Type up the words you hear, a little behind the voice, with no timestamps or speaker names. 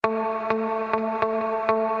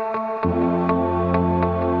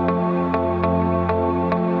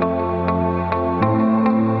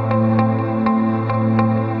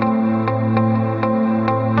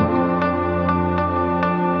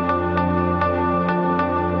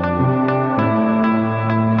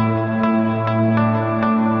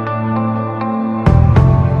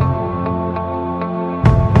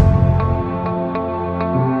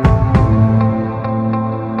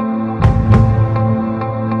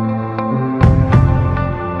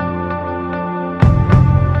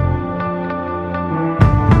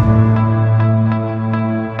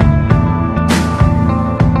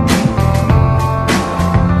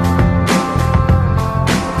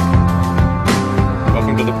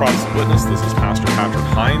Protestant Witness. This is Pastor Patrick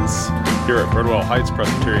Hines here at Birdwell Heights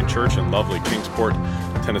Presbyterian Church in lovely Kingsport,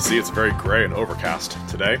 Tennessee. It's very gray and overcast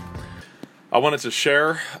today. I wanted to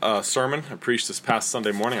share a sermon I preached this past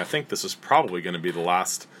Sunday morning. I think this is probably going to be the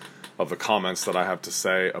last of the comments that I have to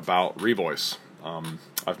say about Revoice.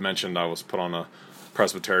 I've mentioned I was put on a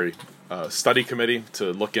Presbytery study committee to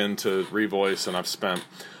look into Revoice, and I've spent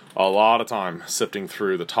a lot of time sifting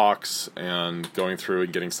through the talks and going through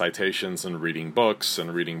and getting citations and reading books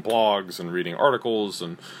and reading blogs and reading articles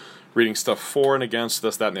and reading stuff for and against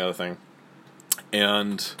this, that, and the other thing.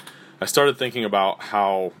 And I started thinking about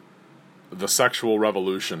how the sexual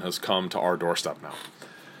revolution has come to our doorstep now.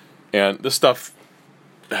 And this stuff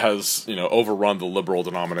has, overrun the liberal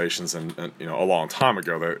denominations, and a long time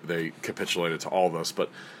ago they capitulated to all this. But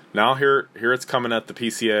now here it's coming at the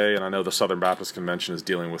PCA, and I know the Southern Baptist Convention is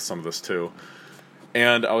dealing with some of this too.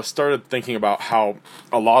 And I started thinking about how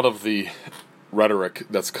a lot of the rhetoric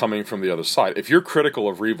that's coming from the other side, if you're critical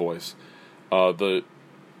of Revoice, the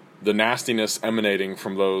nastiness emanating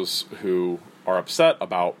from those who are upset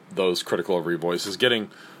about those critical of Revoice is getting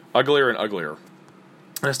uglier and uglier.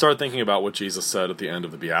 And I started thinking about what Jesus said at the end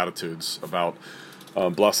of the Beatitudes about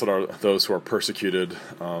blessed are those who are persecuted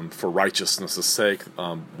for righteousness' sake,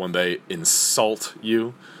 when they insult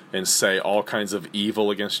you and say all kinds of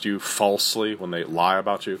evil against you falsely, when they lie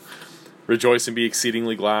about you. Rejoice and be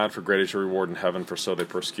exceedingly glad, for great is your reward in heaven, for so they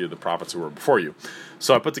persecuted the prophets who were before you.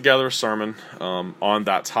 So I put together a sermon on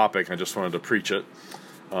that topic, and I just wanted to preach it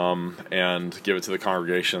and give it to the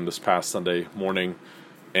congregation this past Sunday morning,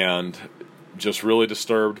 and just really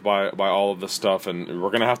disturbed by all of this stuff, and we're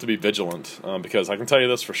going to have to be vigilant, because I can tell you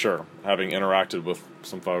this for sure, having interacted with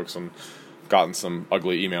some folks and gotten some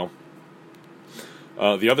ugly email.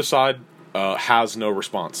 The other side has no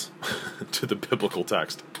response to the biblical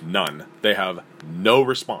text. None. They have no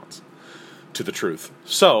response to the truth.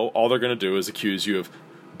 So all they're going to do is accuse you of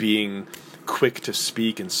being quick to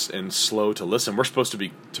speak and slow to listen. We're supposed to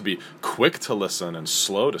be quick to listen and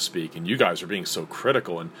slow to speak, and you guys are being so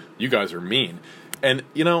critical, and you guys are mean. And,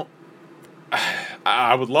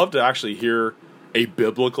 I would love to actually hear a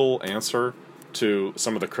biblical answer to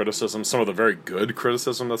some of the criticism, some of the very good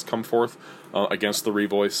criticism that's come forth against the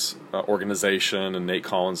Revoice organization and Nate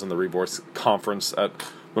Collins and the Revoice conference at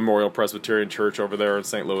Memorial Presbyterian Church over there in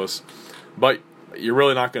St. Louis. But you're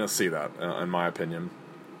really not going to see that, in my opinion.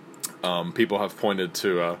 People have pointed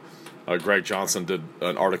to Greg Johnson did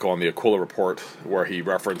an article on the Aquila Report where he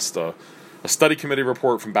referenced a study committee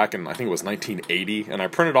report from back in, I think it was 1980, and I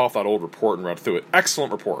printed off that old report and read through it.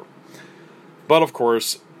 Excellent report. But of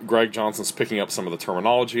course, Greg Johnson's picking up some of the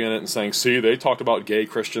terminology in it and saying, see, they talked about gay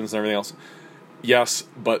Christians and everything else. Yes,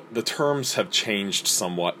 but the terms have changed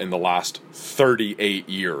somewhat in the last 38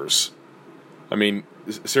 years. I mean,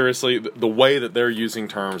 seriously, the way that they're using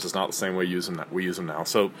terms is not the same way we use them now.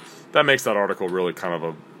 So that makes that article really kind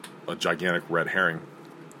of a gigantic red herring.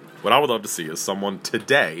 What I would love to see is someone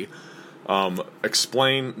today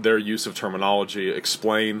explain their use of terminology,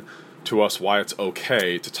 explain to us why it's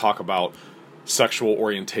okay to talk about sexual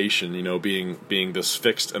orientation, being this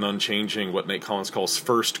fixed and unchanging, what Nate Collins calls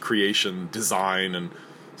first creation design, and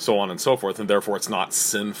so on and so forth, and therefore it's not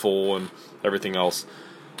sinful and everything else.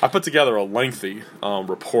 I put together a lengthy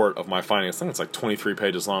report of my findings. I think it's like 23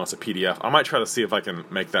 pages long. It's a PDF. I might try to see if I can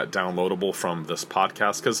make that downloadable from this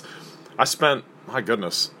podcast, because I spent, my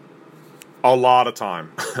goodness, a lot of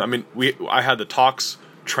time. I mean, I had the talks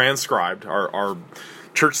transcribed. Our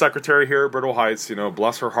church secretary here at Birdwell Heights,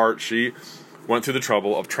 bless her heart, she went through the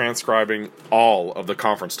trouble of transcribing all of the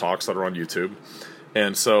conference talks that are on YouTube.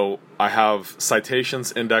 And so I have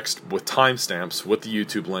citations indexed with timestamps with the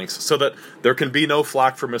YouTube links so that there can be no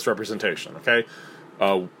flack for misrepresentation, okay?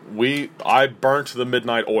 I burnt the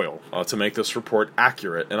midnight oil to make this report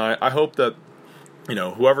accurate, and I hope that,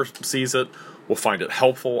 whoever sees it will find it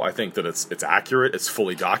helpful. I think that it's accurate, it's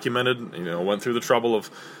fully documented, went through the trouble of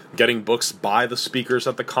getting books by the speakers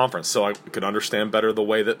at the conference so I could understand better the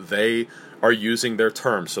way that they are using their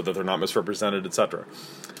terms so that they're not misrepresented, etc.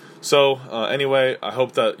 So, anyway, I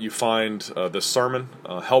hope that you find this sermon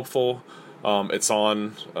helpful. It's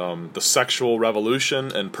on the sexual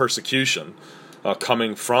revolution and persecution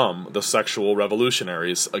coming from the sexual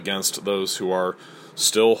revolutionaries against those who are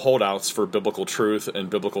still holdouts for biblical truth and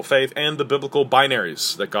biblical faith, and the biblical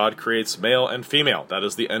binaries that God creates male and female. That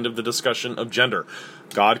is the end of the discussion of gender.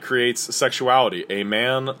 God creates sexuality. A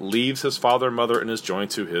man leaves his father and mother and is joined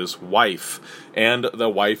to his wife, and the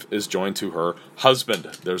wife is joined to her husband.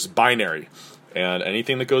 There's binary, and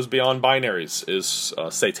anything that goes beyond binaries is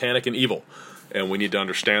satanic and evil. And we need to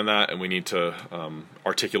understand that, and we need to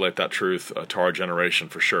articulate that truth to our generation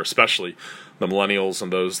for sure, especially the millennials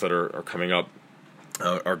and those that are coming up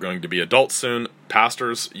are going to be adults soon.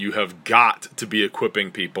 Pastors, you have got to be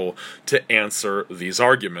equipping people to answer these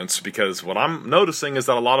arguments, because what I'm noticing is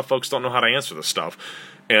that a lot of folks don't know how to answer this stuff.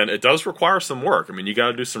 And it does require some work. I mean, you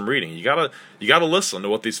got to do some reading. You got to listen to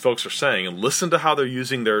what these folks are saying, and listen to how they're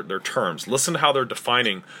using their terms. Listen to how they're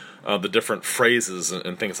defining the different phrases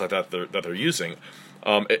and things like that that they're using.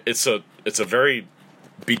 It's a very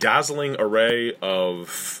bedazzling array of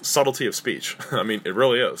subtlety of speech. I mean, it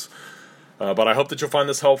really is. But I hope that you'll find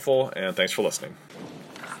this helpful, and thanks for listening.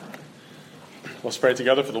 Let's pray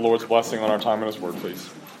together for the Lord's blessing on our time in His Word, please.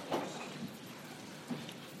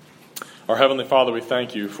 Our Heavenly Father, we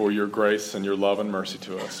thank you for your grace and your love and mercy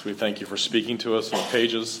to us. We thank you for speaking to us in the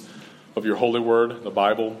pages of your holy word, the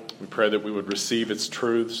Bible. We pray that we would receive its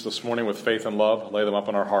truths this morning with faith and love, lay them up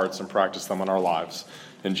in our hearts, and practice them in our lives.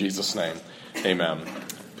 In Jesus' name, amen.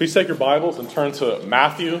 Please take your Bibles and turn to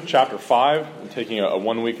Matthew chapter 5. I'm taking a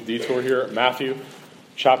one-week detour here. Matthew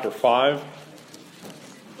chapter 5.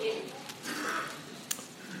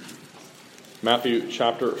 Matthew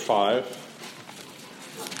chapter 5.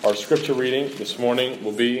 Our scripture reading this morning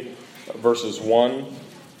will be verses 1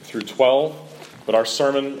 through 12, but our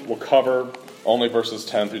sermon will cover only verses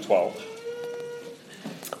 10 through 12.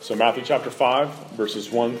 So Matthew chapter 5, verses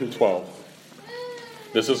 1 through 12.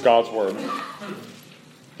 This is God's word.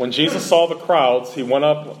 When Jesus saw the crowds, he went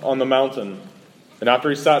up on the mountain, and after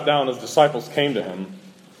he sat down, his disciples came to him.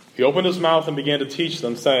 He opened his mouth and began to teach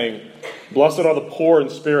them, saying, "Blessed are the poor in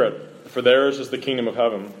spirit, for theirs is the kingdom of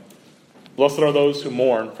heaven. Blessed are those who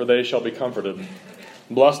mourn, for they shall be comforted.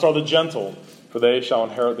 Blessed are the gentle, for they shall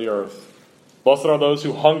inherit the earth. Blessed are those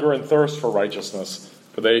who hunger and thirst for righteousness,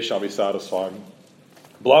 for they shall be satisfied.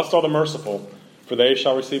 Blessed are the merciful, for they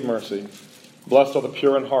shall receive mercy. Blessed are the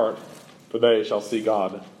pure in heart, for they shall see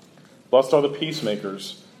God. Blessed are the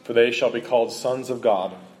peacemakers, for they shall be called sons of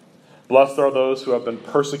God. Blessed are those who have been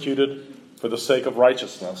persecuted for the sake of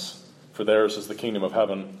righteousness, for theirs is the kingdom of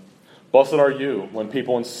heaven. Blessed are you when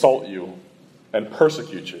people insult you and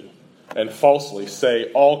persecute you and falsely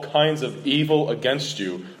say all kinds of evil against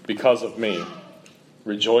you because of me.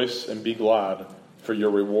 Rejoice and be glad, for your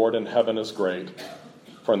reward in heaven is great.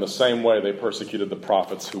 For in the same way they persecuted the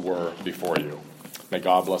prophets who were before you." May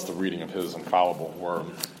God bless the reading of His infallible word.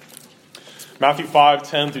 Matthew 5,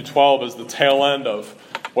 10 through 12 is the tail end of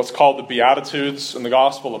what's called the Beatitudes in the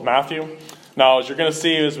Gospel of Matthew. Now, as you're going to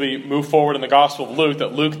see as we move forward in the Gospel of Luke,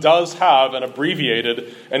 that Luke does have an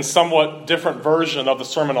abbreviated and somewhat different version of the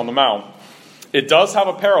Sermon on the Mount. It does have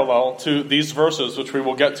a parallel to these verses, which we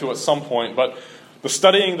will get to at some point, but the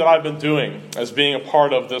studying that I've been doing as being a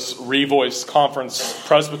part of this Revoice Conference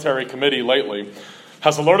Presbytery Committee lately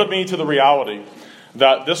has alerted me to the reality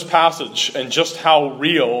that this passage and just how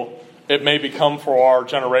real it may become for our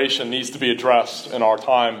generation needs to be addressed in our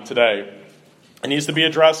time today. It needs to be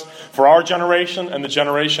addressed for our generation and the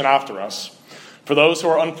generation after us. For those who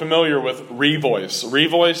are unfamiliar with Revoice,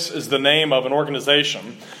 Revoice is the name of an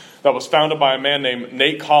organization that was founded by a man named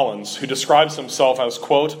Nate Collins, who describes himself as,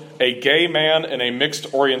 quote, "a gay man in a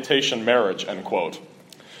mixed orientation marriage," end quote.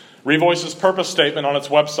 Revoice's purpose statement on its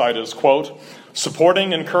website is, quote,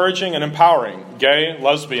 "supporting, encouraging, and empowering gay,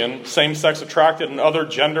 lesbian, same-sex attracted, and other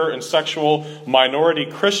gender and sexual minority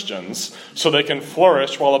Christians so they can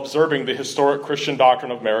flourish while observing the historic Christian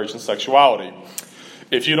doctrine of marriage and sexuality."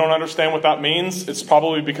 If you don't understand what that means, it's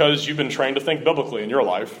probably because you've been trained to think biblically in your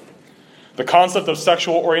life. The concept of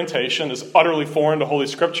sexual orientation is utterly foreign to Holy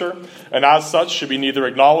Scripture, and as such should be neither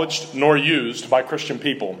acknowledged nor used by Christian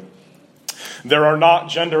people. There are not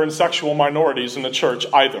gender and sexual minorities in the church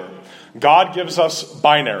either. God gives us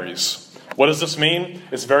binaries. What does this mean?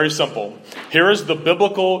 It's very simple. Here is the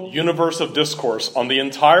biblical universe of discourse on the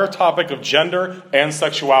entire topic of gender and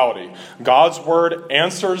sexuality. God's word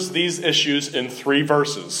answers these issues in 3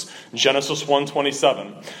 verses. Genesis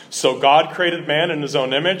 1:27. So God created man in his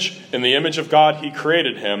own image. In the image of God he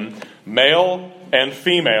created him. Male and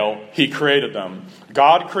female he created them.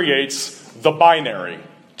 God creates the binary,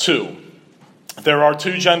 2. There are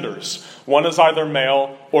 2 genders. One is either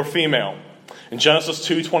male or female. In Genesis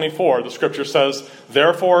 2:24, the scripture says,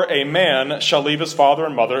 "Therefore a man shall leave his father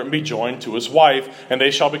and mother and be joined to his wife, and they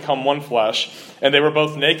shall become one flesh. And they were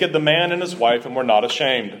both naked, the man and his wife, and were not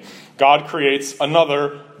ashamed." God creates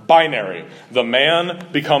another binary. The man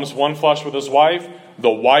becomes one flesh with his wife. The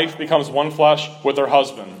wife becomes one flesh with her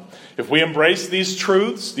husband. If we embrace these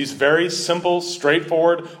truths, these very simple,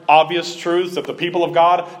 straightforward, obvious truths that the people of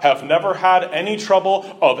God have never had any trouble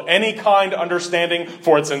of any kind understanding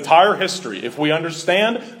for its entire history, if we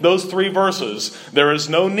understand those 3 verses, there is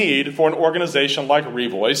no need for an organization like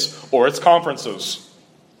Revoice or its conferences.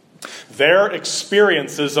 Their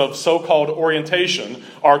experiences of so-called orientation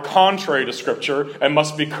are contrary to Scripture and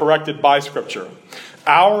must be corrected by Scripture.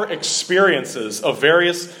 Our experiences of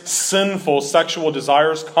various sinful sexual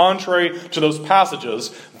desires contrary to those passages,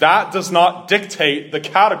 that does not dictate the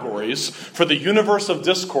categories for the universe of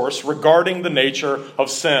discourse regarding the nature of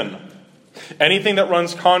sin. Anything that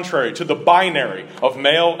runs contrary to the binary of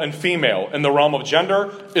male and female in the realm of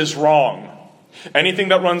gender is wrong. Anything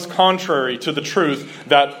that runs contrary to the truth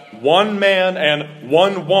that one man and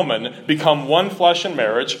one woman become one flesh in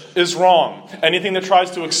marriage is wrong. Anything that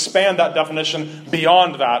tries to expand that definition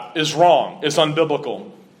beyond that is wrong. It's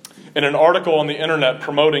unbiblical. In an article on the internet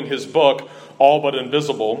promoting his book, All But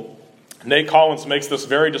Invisible, Nate Collins makes this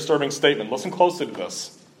very disturbing statement. Listen closely to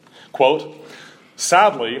this. Quote,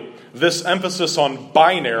 "Sadly, this emphasis on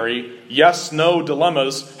binary yes-no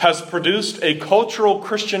dilemmas has produced a cultural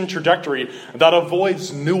Christian trajectory that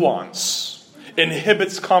avoids nuance,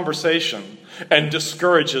 inhibits conversation, and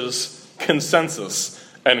discourages consensus,"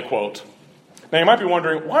 end quote. Now you might be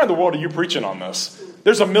wondering, why in the world are you preaching on this?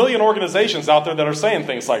 There's a million organizations out there that are saying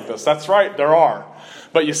things like this. That's right, there are.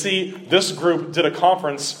 But you see, this group did a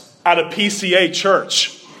conference at a PCA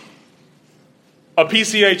church. A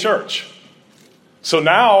PCA church. So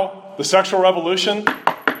now, the sexual revolution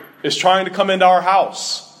is trying to come into our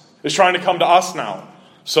house. It's trying to come to us now.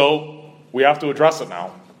 So we have to address it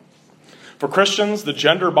now. For Christians, the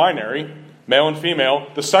gender binary, male and female,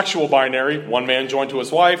 the sexual binary, one man joined to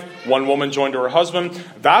his wife, one woman joined to her husband,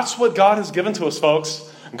 that's what God has given to us, folks.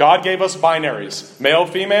 God gave us binaries. Male,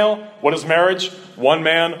 female, what is marriage? One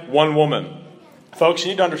man, one woman. Folks, you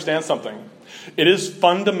need to understand something. It is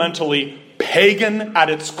fundamentally pagan at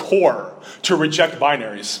its core to reject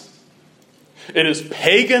binaries. It is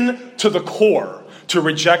pagan to the core to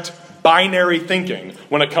reject binary thinking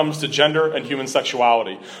when it comes to gender and human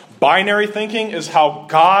sexuality. Binary thinking is how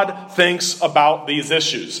God thinks about these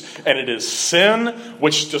issues. And it is sin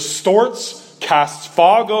which distorts, casts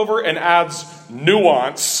fog over, and adds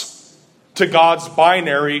nuance to God's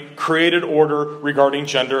binary created order regarding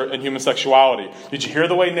gender and human sexuality. Did you hear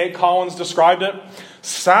the way Nate Collins described it?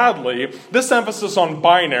 Sadly, this emphasis on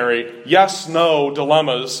binary, yes-no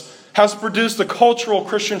dilemmas has produced a cultural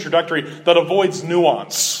Christian trajectory that avoids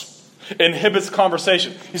nuance, inhibits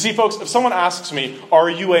conversation. You see, folks, if someone asks me, "Are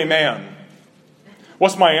you a man?"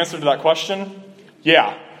 what's my answer to that question?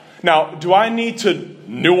 Yeah. Now, do I need to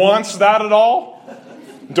nuance that at all?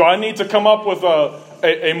 Do I need to come up with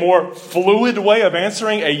a more fluid way of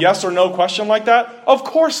answering a yes or no question like that? Of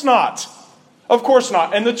course not. Of course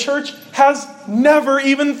not. And the church has never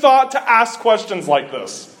even thought to ask questions like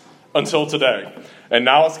this until today. And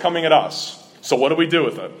now it's coming at us. So what do we do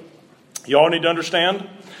with it? You all need to understand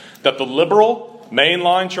that the liberal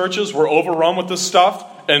mainline churches were overrun with this stuff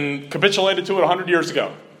and capitulated to it 100 years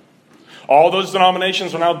ago. All those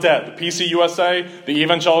denominations are now dead. The PCUSA, the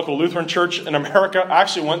Evangelical Lutheran Church in America, I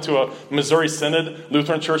actually went to a Missouri Synod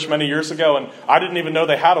Lutheran church many years ago, and I didn't even know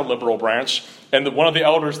they had a liberal branch. And one of the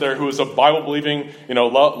elders there, who was a Bible-believing,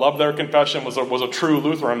 loved their confession, was a true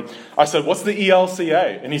Lutheran. I said, "What's the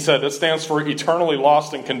ELCA?" And he said, "It stands for Eternally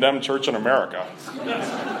Lost and Condemned Church in America."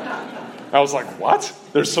 I was like, what?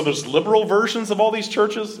 There's liberal versions of all these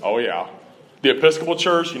churches? Oh, yeah. The Episcopal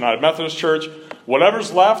Church, United Methodist Church,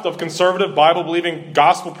 whatever's left of conservative, Bible-believing,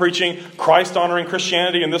 gospel-preaching, Christ-honoring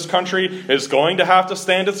Christianity in this country is going to have to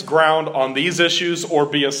stand its ground on these issues or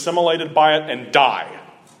be assimilated by it and die.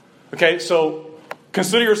 Okay, so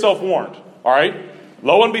consider yourself warned, all right?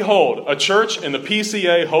 Lo and behold, a church in the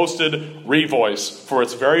PCA hosted Revoice for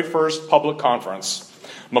its very first public conference.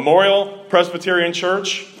 Memorial Presbyterian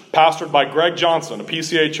Church, pastored by Greg Johnson, a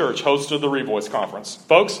PCA church, hosted the Revoice conference.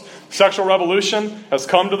 Folks, sexual revolution has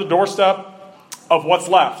come to the doorstep of what's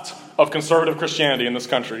left of conservative Christianity in this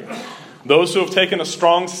country. Those who have taken a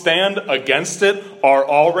strong stand against it are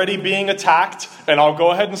already being attacked, and I'll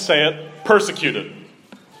go ahead and say it, persecuted,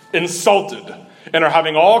 insulted, and are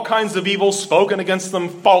having all kinds of evil spoken against them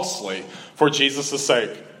falsely for Jesus'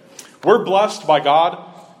 sake. We're blessed by God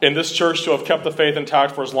in this church to have kept the faith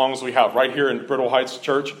intact for as long as we have, right here in Brittle Heights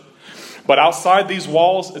Church. But outside these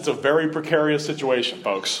walls, it's a very precarious situation,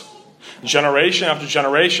 folks. Generation after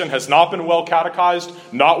generation has not been well catechized,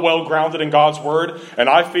 not well grounded in God's word, and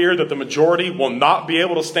I fear that the majority will not be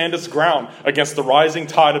able to stand its ground against the rising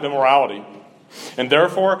tide of immorality. And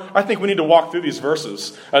therefore, I think we need to walk through these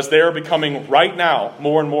verses as they are becoming right now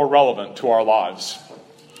more and more relevant to our lives.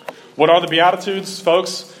 What are the Beatitudes,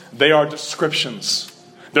 folks? They are descriptions.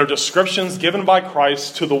 They're descriptions given by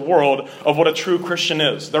Christ to the world of what a true Christian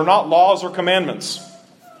is. They're not laws or commandments.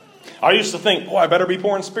 I used to think, I better be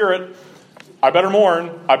poor in spirit. I better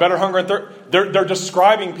mourn. I better hunger and thirst. They're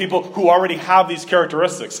describing people who already have these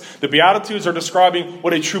characteristics. The Beatitudes are describing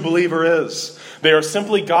what a true believer is. They are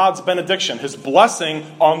simply God's benediction, his blessing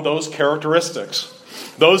on those characteristics.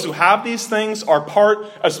 Those who have these things are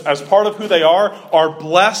as part of who they are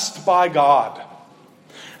blessed by God.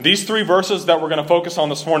 These three verses that we're going to focus on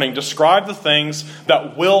this morning describe the things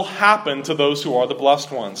that will happen to those who are the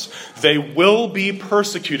blessed ones. They will be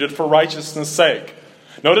persecuted for righteousness' sake.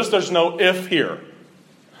 Notice there's no if here.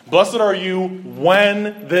 Blessed are you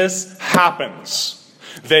when this happens.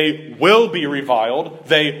 They will be reviled.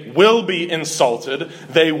 They will be insulted.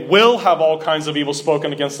 They will have all kinds of evil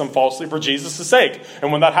spoken against them falsely for Jesus' sake.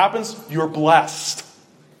 And when that happens, you're blessed.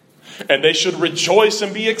 And they should rejoice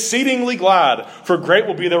and be exceedingly glad, for great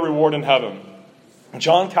will be their reward in heaven.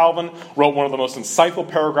 John Calvin wrote one of the most insightful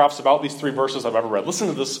paragraphs about these three verses I've ever read. Listen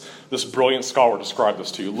to this brilliant scholar describe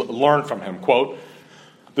this to you. Learn from him. Quote,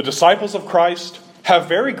 "The disciples of Christ have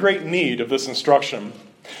very great need of this instruction,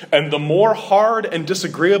 and the more hard and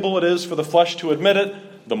disagreeable it is for the flesh to admit it,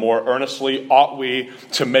 the more earnestly ought we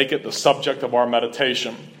to make it the subject of our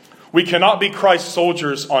meditation. We cannot be Christ's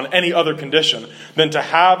soldiers on any other condition than to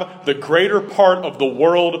have the greater part of the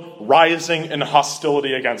world rising in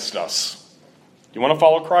hostility against us. You want to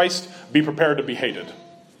follow Christ? Be prepared to be hated."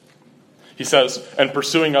 He says, "and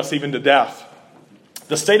pursuing us even to death.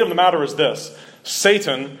 The state of the matter is this: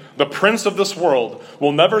 Satan, the prince of this world,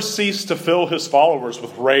 will never cease to fill his followers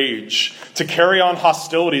with rage, to carry on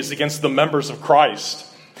hostilities against the members of Christ.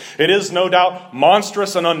 It is no doubt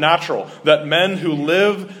monstrous and unnatural that men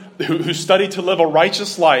who study to live a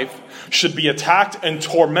righteous life should be attacked and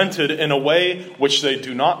tormented in a way which they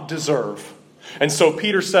do not deserve. And so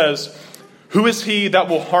Peter says, 'Who is he that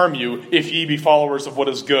will harm you if ye be followers of what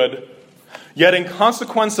is good? Yet in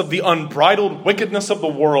consequence of the unbridled wickedness of the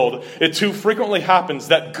world, it too frequently happens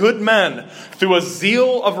that good men, through a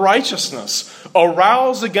zeal of righteousness,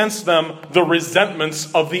 arouse against them the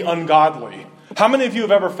resentments of the ungodly.'" How many of you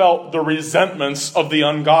have ever felt the resentments of the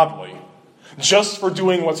ungodly just for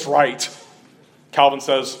doing what's right? Calvin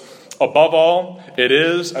says, "Above all, it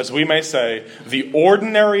is, as we may say, the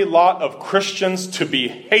ordinary lot of Christians to be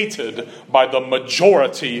hated by the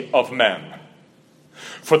majority of men.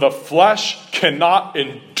 For the flesh cannot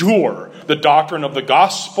endure the doctrine of the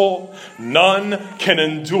gospel. None can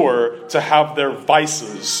endure to have their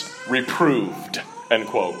vices reproved." End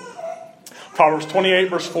quote. Proverbs 28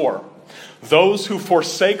 verse 4. "Those who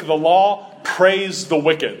forsake the law praise the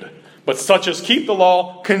wicked, but such as keep the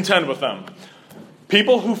law contend with them."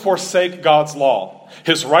 People who forsake God's law,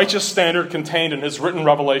 his righteous standard contained in his written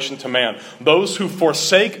revelation to man, those who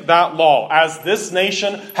forsake that law, as this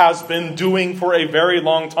nation has been doing for a very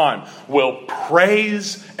long time, will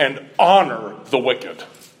praise and honor the wicked.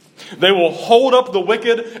 They will hold up the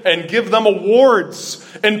wicked and give them awards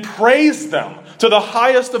and praise them to the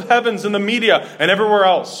highest of heavens in the media and everywhere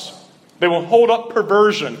else. They will hold up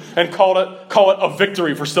perversion and call it a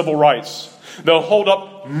victory for civil rights. They'll hold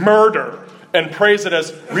up murder and praise it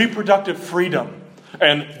as reproductive freedom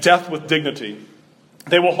and death with dignity.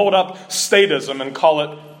 They will hold up statism and call it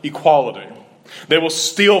equality. They will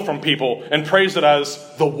steal from people and praise it as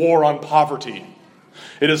the war on poverty.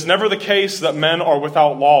 It is never the case that men are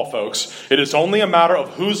without law, folks. It is only a matter of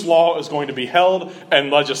whose law is going to be held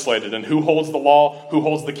and legislated. And who holds the law, who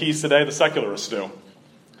holds the keys today? The secularists do.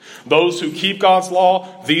 Those who keep God's law,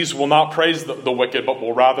 these will not praise the wicked, but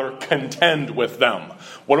will rather contend with them.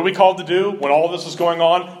 What are we called to do when all this is going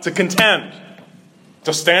on? To contend,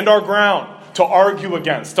 to stand our ground, to argue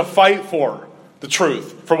against, to fight for the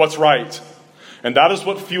truth, for what's right. And that is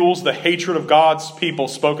what fuels the hatred of God's people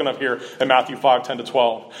spoken of here in Matthew 5, 10 to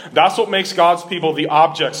 12. That's what makes God's people the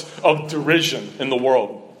objects of derision in the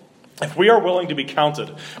world. If we are willing to be counted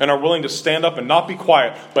and are willing to stand up and not be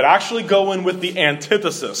quiet, but actually go in with the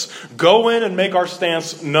antithesis, go in and make our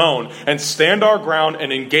stance known and stand our ground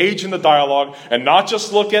and engage in the dialogue and not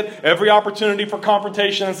just look at every opportunity for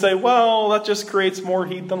confrontation and say, well, that just creates more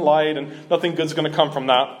heat than light and nothing good's going to come from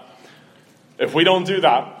that. If we don't do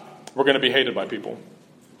that, we're going to be hated by people.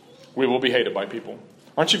 We will be hated by people.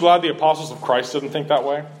 Aren't you glad the apostles of Christ didn't think that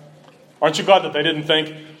way? Aren't you glad that they didn't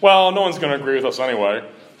think, well, no one's going to agree with us anyway?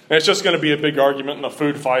 And it's just going to be a big argument and a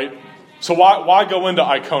food fight. So why go into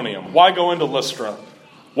Iconium? Why go into Lystra?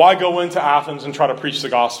 Why go into Athens and try to preach the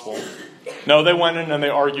gospel? No, they went in and they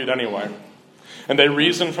argued anyway. and they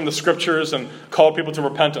reason from the scriptures and call people to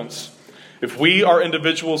repentance, if we are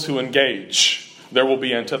individuals who engage, there will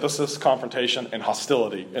be antithesis, confrontation, and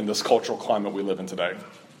hostility in this cultural climate we live in today.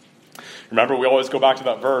 Remember, we always go back to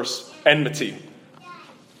that verse, enmity.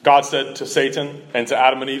 God said to Satan and to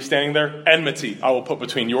Adam and Eve standing there, enmity I will put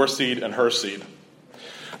between your seed and her seed.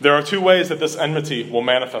 There are two ways that this enmity will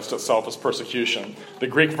manifest itself as persecution. The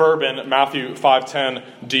Greek verb in Matthew 5:10,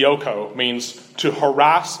 dioko, means to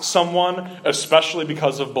harass someone, especially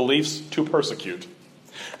because of beliefs, to persecute.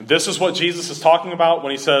 This is what Jesus is talking about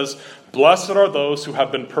when he says, blessed are those who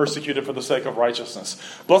have been persecuted for the sake of righteousness.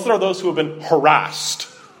 Blessed are those who have been harassed,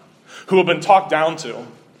 who have been talked down to,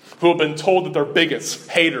 who have been told that they're bigots,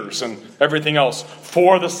 haters, and everything else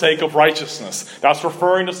for the sake of righteousness. That's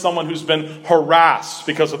referring to someone who's been harassed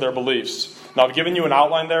because of their beliefs. Now, I've given you an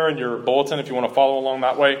outline there in your bulletin if you want to follow along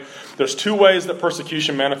that way. There's two ways that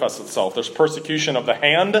persecution manifests itself. There's persecution of the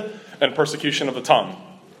hand and persecution of the tongue.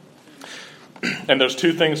 And there's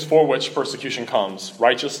two things for which persecution comes,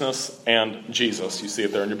 righteousness and Jesus. You see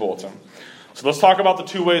it there in your bulletin. So let's talk about the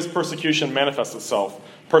two ways persecution manifests itself.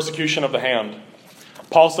 Persecution of the hand.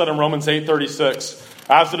 Paul said in Romans 8:36,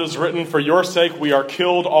 as it is written, for your sake we are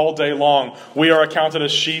killed all day long. We are accounted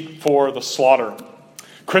as sheep for the slaughter.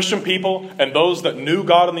 Christian people and those that knew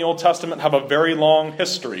God in the Old Testament have a very long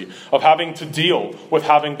history of having to deal with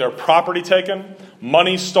having their property taken,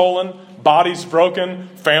 money stolen, bodies broken,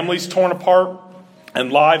 families torn apart,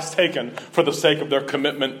 and lives taken for the sake of their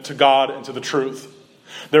commitment to God and to the truth.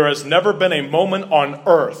 There has never been a moment on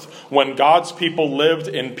earth when God's people lived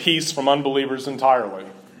in peace from unbelievers entirely.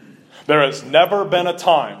 There has never been a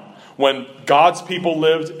time when God's people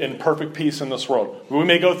lived in perfect peace in this world. We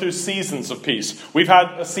may go through seasons of peace. We've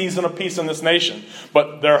had a season of peace in this nation,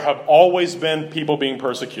 but there have always been people being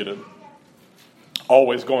persecuted.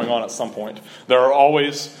 Always going on at some point.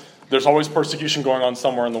 There's always persecution going on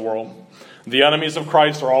somewhere in the world. The enemies of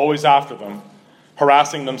Christ are always after them,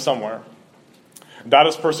 harassing them somewhere. That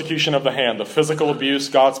is persecution of the hand, the physical abuse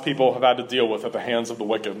God's people have had to deal with at the hands of the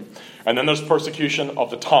wicked. And then there's persecution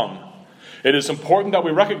of the tongue. It is important that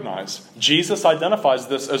we recognize Jesus identifies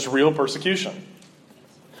this as real persecution.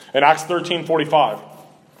 In Acts 13:45,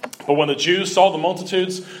 but when the Jews saw the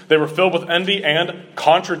multitudes, they were filled with envy and,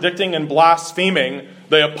 contradicting and blaspheming,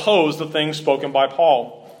 they opposed the things spoken by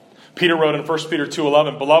Paul. Peter wrote in 1 Peter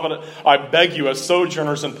 2:11, beloved, I beg you as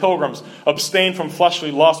sojourners and pilgrims, abstain from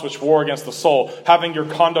fleshly lusts which war against the soul, having your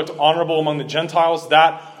conduct honorable among the Gentiles,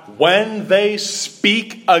 that when they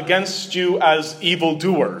speak against you as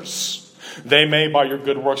evildoers, they may, by your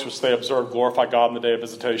good works which they observe, glorify God in the day of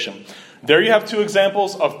visitation. There you have two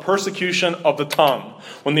examples of persecution of the tongue.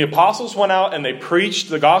 When the apostles went out and they preached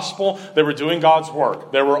the gospel, they were doing God's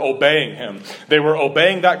work. They were obeying him. They were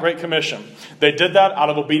obeying that great commission. They did that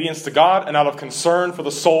out of obedience to God and out of concern for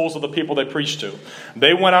the souls of the people they preached to.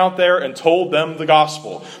 They went out there and told them the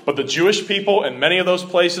gospel. But the Jewish people in many of those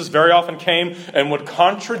places very often came and would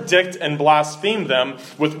contradict and blaspheme them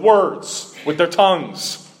with words, with their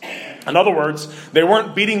tongues. In other words, they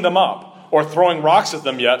weren't beating them up or throwing rocks at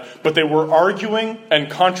them yet, but they were arguing and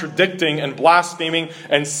contradicting and blaspheming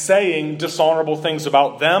and saying dishonorable things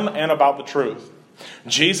about them and about the truth.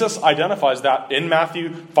 Jesus identifies that in Matthew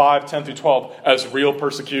 5:10-12 as real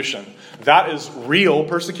persecution. That is real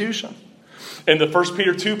persecution. In the 1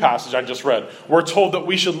 Peter 2 passage I just read, we're told that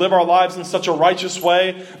we should live our lives in such a righteous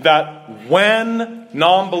way that when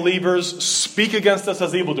non-believers speak against us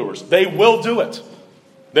as evildoers, they will do it.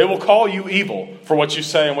 They will call you evil for what you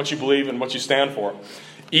say and what you believe and what you stand for.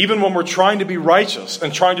 Even when we're trying to be righteous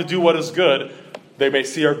and trying to do what is good, they may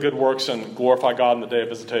see our good works and glorify God in the day of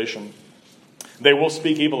visitation. They will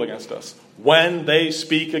speak evil against us. When they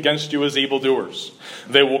speak against you as evildoers,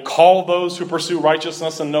 they will call those who pursue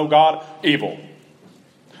righteousness and know God evil.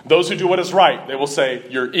 Those who do what is right, they will say,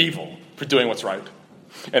 you're evil for doing what's right.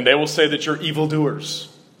 And they will say that you're evildoers.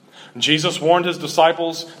 Jesus warned his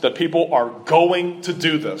disciples that people are going to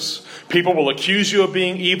do this. People will accuse you of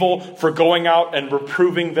being evil for going out and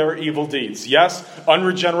reproving their evil deeds. Yes,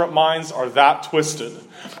 unregenerate minds are that twisted.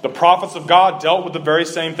 The prophets of God dealt with the very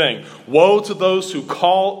same thing. Woe to those who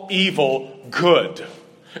call evil good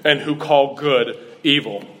and who call good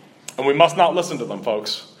evil. And we must not listen to them,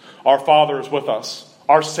 folks. Our Father is with us.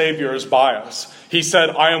 Our Savior is by us. He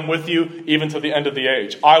said, I am with you even to the end of the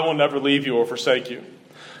age. I will never leave you or forsake you.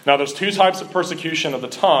 Now, there's two types of persecution of the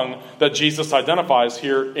tongue that Jesus identifies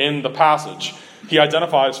here in the passage. He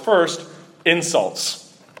identifies first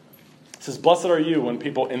insults. He says, blessed are you when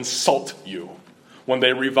people insult you, when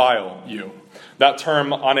they revile you. That term,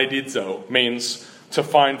 anedizo, means to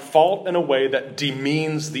find fault in a way that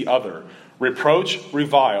demeans the other, reproach,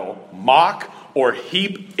 revile, mock, or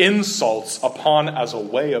heap insults upon as a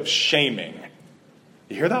way of shaming.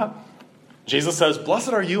 You hear that? Jesus says,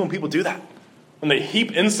 blessed are you when people do that. When they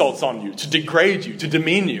heap insults on you, to degrade you, to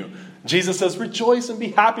demean you. Jesus says, rejoice and be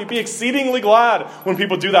happy, be exceedingly glad when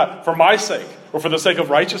people do that for my sake or for the sake of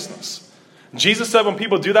righteousness. Jesus said when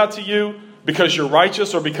people do that to you because you're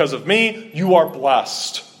righteous or because of me, you are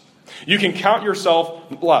blessed. You can count yourself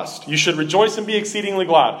blessed. You should rejoice and be exceedingly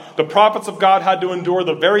glad. The prophets of God had to endure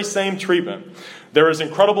the very same treatment. There is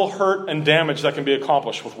incredible hurt and damage that can be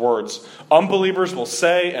accomplished with words. Unbelievers will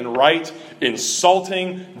say and write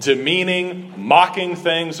insulting, demeaning, mocking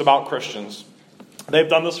things about Christians. They've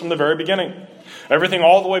done this from the very beginning. Everything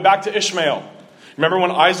all the way back to Ishmael. Remember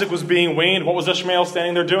when Isaac was being weaned, what was Ishmael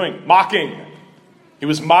standing there doing? Mocking. He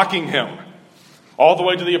was mocking him. All the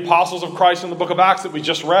way to the apostles of Christ in the book of Acts that we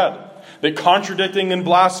just read. They contradicting and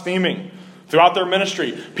blaspheming. Throughout their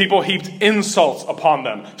ministry, people heaped insults upon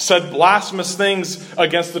them, said blasphemous things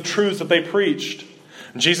against the truths that they preached.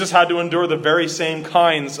 Jesus had to endure the very same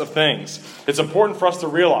kinds of things. It's important for us to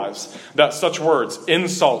realize that such words,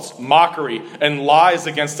 insults, mockery, and lies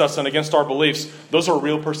against us and against our beliefs, those are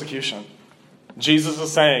real persecution. Jesus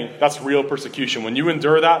is saying that's real persecution. When you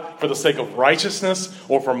endure that for the sake of righteousness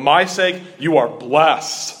or for my sake, you are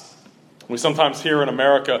blessed. We sometimes hear in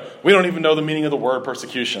America, we don't even know the meaning of the word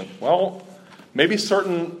persecution. Well, maybe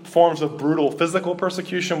certain forms of brutal physical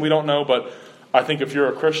persecution, we don't know, but I think if you're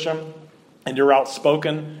a Christian and you're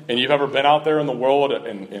outspoken and you've ever been out there in the world,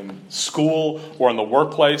 in school or in the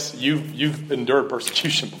workplace, you've endured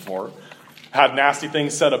persecution before. Had nasty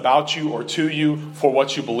things said about you or to you for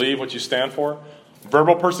what you believe, what you stand for.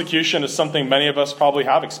 Verbal persecution is something many of us probably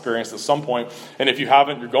have experienced at some point, and if you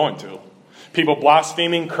haven't, you're going to. People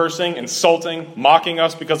blaspheming, cursing, insulting, mocking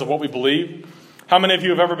us because of what we believe. How many of you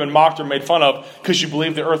have ever been mocked or made fun of because you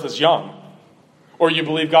believe the earth is young? Or you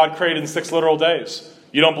believe God created in 6 literal days?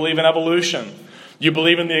 You don't believe in evolution. You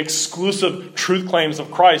believe in the exclusive truth claims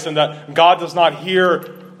of Christ and that God does not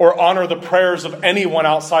hear or honor the prayers of anyone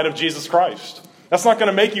outside of Jesus Christ. That's not going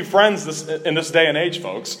to make you friends in this day and age,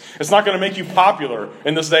 folks. It's not going to make you popular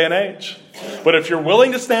in this day and age. But if you're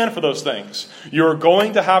willing to stand for those things, you're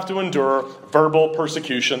going to have to endure verbal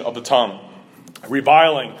persecution of the tongue.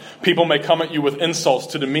 Reviling. People may come at you with insults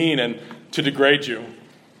to demean and to degrade you.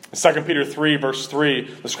 In 2 Peter 3, verse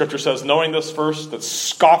 3, the scripture says, knowing this first, that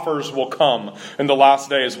scoffers will come in the last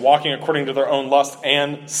days, walking according to their own lust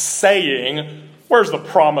and saying, where's the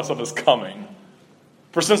promise of his coming?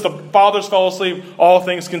 For since the fathers fell asleep, all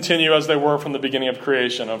things continue as they were from the beginning of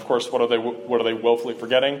creation. And of course, what are they willfully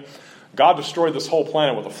forgetting? God destroyed this whole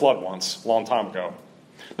planet with a flood once, a long time ago.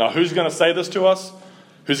 Now, who's going to say this to us?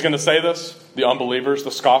 Who's going to say this? The unbelievers,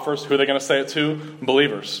 the scoffers. Who are they going to say it to?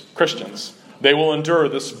 Believers, Christians. They will endure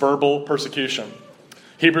this verbal persecution.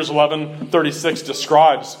 Hebrews 11:36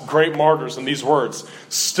 describes great martyrs in these words.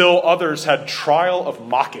 Still others had trial of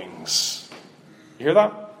mockings. You hear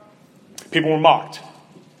that? People were mocked.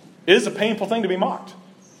 It is a painful thing to be mocked.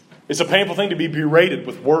 It's a painful thing to be berated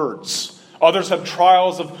with words. Others have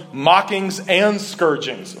trials of mockings and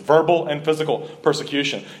scourgings, verbal and physical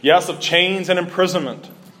persecution. Yes, of chains and imprisonment.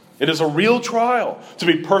 It is a real trial to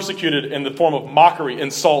be persecuted in the form of mockery,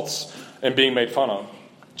 insults, and being made fun of.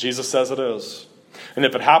 Jesus says it is. And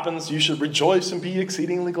if it happens, you should rejoice and be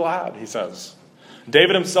exceedingly glad, he says.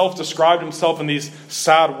 David himself described himself in these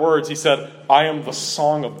sad words. He said, I am the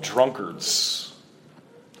song of drunkards.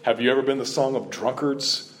 Have you ever been the song of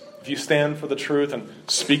drunkards? If you stand for the truth and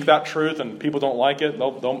speak that truth and people don't like it,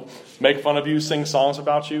 they'll make fun of you, sing songs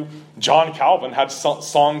about you. John Calvin had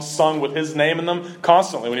songs sung with his name in them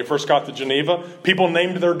constantly. When he first got to Geneva, people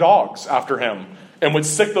named their dogs after him and would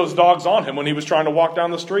sick those dogs on him when he was trying to walk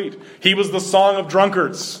down the street. He was the song of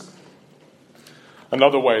drunkards.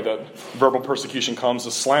 Another way that verbal persecution comes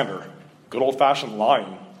is slander. Good old-fashioned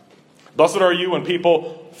lying. Blessed are you when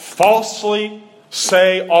people falsely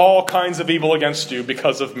say all kinds of evil against you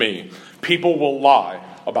because of me. People will lie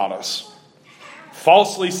about us.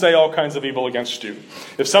 Falsely say all kinds of evil against you.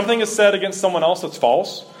 If something is said against someone else that's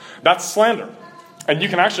false, that's slander. And you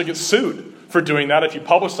can actually get sued for doing that. If you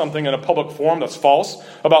publish something in a public forum that's false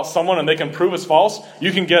about someone and they can prove it's false,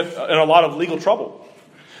 you can get in a lot of legal trouble.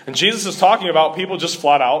 And Jesus is talking about people just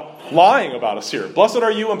flat out lying about us here. Blessed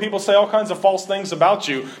are you when people say all kinds of false things about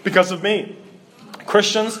you because of me.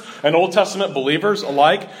 Christians and Old Testament believers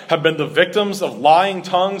alike have been the victims of lying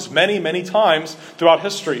tongues many, many times throughout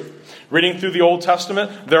history. Reading through the Old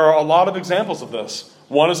Testament, there are a lot of examples of this.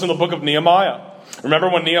 One is in the book of Nehemiah. Remember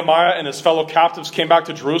when Nehemiah and his fellow captives came back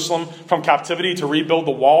to Jerusalem from captivity to rebuild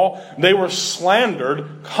the wall? They were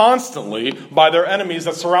slandered constantly by their enemies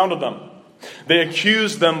that surrounded them. They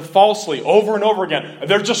accused them falsely over and over again.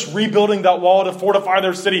 They're just rebuilding that wall to fortify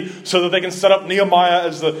their city so that they can set up Nehemiah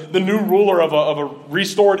as the new ruler of a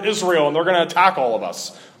restored Israel, and they're going to attack all of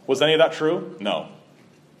us. Was any of that true? No.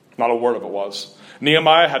 Not a word of it was.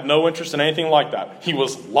 Nehemiah had no interest in anything like that. He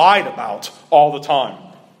was lied about all the time.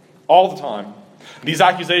 All the time. These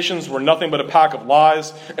accusations were nothing but a pack of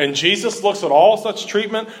lies, and Jesus looks at all such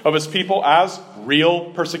treatment of his people as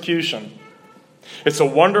real persecution. It's a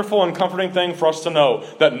wonderful and comforting thing for us to know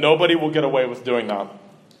that nobody will get away with doing that.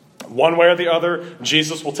 One way or the other,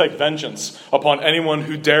 Jesus will take vengeance upon anyone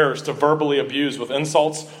who dares to verbally abuse with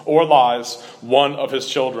insults or lies one of his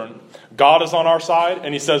children. God is on our side,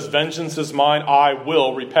 and he says, "Vengeance is mine, I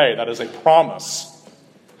will repay." That is a promise.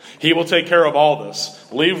 He will take care of all this.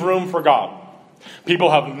 Leave room for God.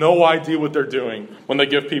 People have no idea what they're doing when they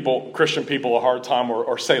give Christian people, a hard time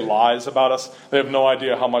or say lies about us. They have no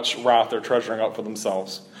idea how much wrath they're treasuring up for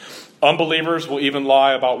themselves. Unbelievers will even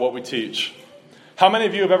lie about what we teach. How many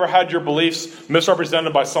of you have ever had your beliefs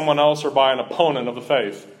misrepresented by someone else or by an opponent of the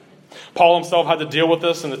faith? Paul himself had to deal with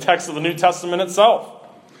this in the text of the New Testament itself.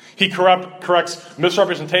 He corrects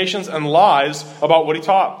misrepresentations and lies about what he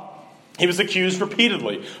taught. He was accused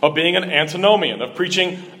repeatedly of being an antinomian, of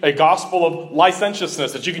preaching a gospel of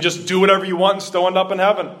licentiousness, that you can just do whatever you want and still end up in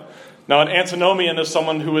heaven. Now, an antinomian is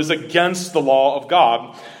someone who is against the law of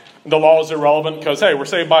God. The law is irrelevant because, hey, we're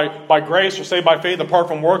saved by grace, we're saved by faith apart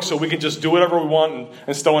from works, so we can just do whatever we want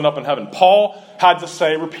and still end up in heaven. Paul had to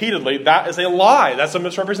say repeatedly, that is a lie. That's a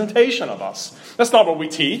misrepresentation of us. That's not what we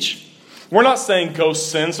teach. We're not saying go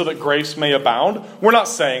sin so that grace may abound. We're not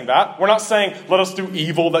saying that. We're not saying let us do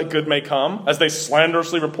evil that good may come, as they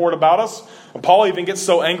slanderously report about us. And Paul even gets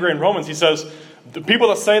so angry in Romans, he says, the people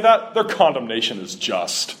that say that, their condemnation is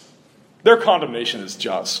just. Their condemnation is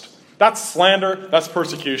just. That's slander, that's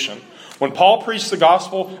persecution. When Paul preached the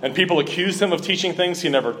gospel and people accused him of teaching things he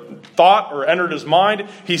never thought or entered his mind,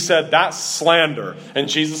 he said that's slander. And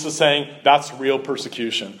Jesus is saying that's real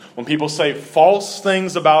persecution. When people say false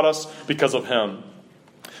things about us because of him.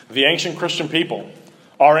 The ancient Christian people,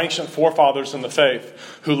 our ancient forefathers in the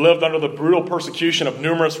faith, who lived under the brutal persecution of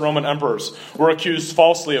numerous Roman emperors, were accused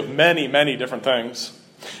falsely of many, many different things.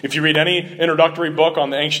 If you read any introductory book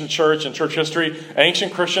on the ancient church and church history,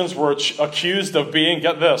 ancient Christians were accused of being,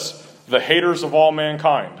 get this, the haters of all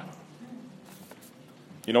mankind.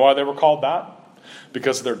 You know why they were called that?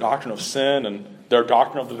 Because of their doctrine of sin and their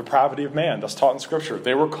doctrine of the depravity of man. That's taught in Scripture.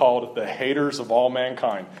 They were called the haters of all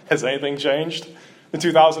mankind. Has anything changed in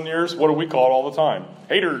 2,000 years? What do we call it all the time?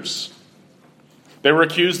 Haters. They were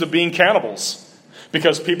accused of being cannibals.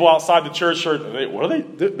 Because people outside the church are, what do they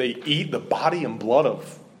do? They eat the body and blood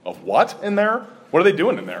of what in there? What are they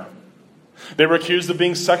doing in there? They were accused of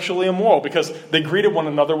being sexually immoral because they greeted one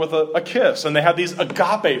another with a kiss. And they had these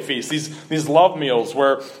agape feasts, these love meals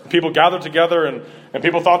where people gathered together and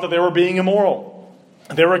people thought that they were being immoral.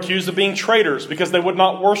 They were accused of being traitors because they would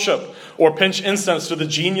not worship or pinch incense to the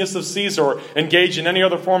genius of Caesar or engage in any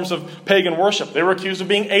other forms of pagan worship. They were accused of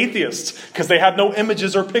being atheists because they had no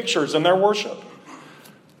images or pictures in their worship.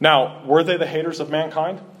 Now, were they the haters of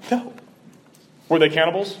mankind? No. Were they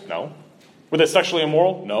cannibals? No. Were they sexually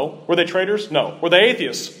immoral? No. Were they traitors? No. Were they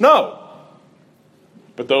atheists? No.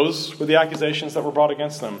 But those were the accusations that were brought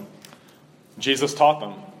against them. Jesus taught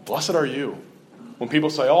them, blessed are you when people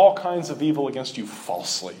say all kinds of evil against you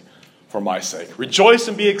falsely for my sake. Rejoice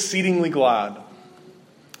and be exceedingly glad.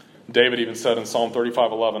 David even said in Psalm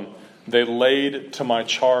 35:11, they laid to my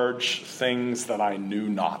charge things that I knew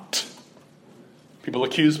not. People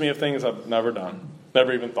accuse me of things I've never done,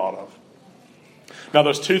 never even thought of. Now,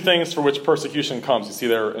 there's two things for which persecution comes. You see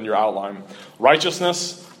there in your outline.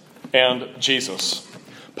 Righteousness and Jesus.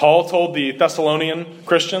 Paul told the Thessalonian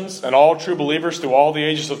Christians and all true believers through all the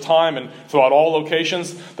ages of time and throughout all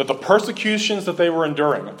locations that the persecutions that they were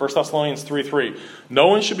enduring, 1 Thessalonians 3:3, no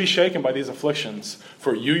one should be shaken by these afflictions,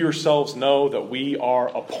 for you yourselves know that we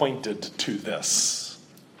are appointed to this.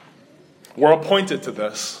 We're appointed to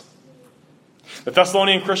this. The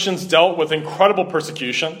Thessalonian Christians dealt with incredible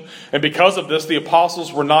persecution, and because of this, the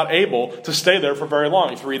apostles were not able to stay there for very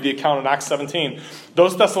long. If you read the account in Acts 17,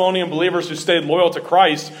 those Thessalonian believers who stayed loyal to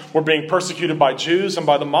Christ were being persecuted by Jews and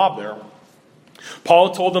by the mob there.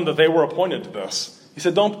 Paul told them that they were appointed to this. He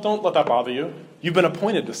said, don't let that bother you. You've been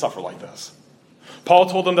appointed to suffer like this. Paul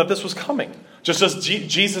told them that this was coming, just as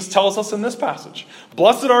Jesus tells us in this passage.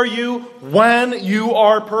 Blessed are you when you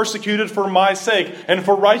are persecuted for my sake and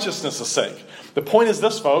for righteousness' sake. The point is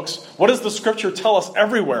this, folks. What does the Scripture tell us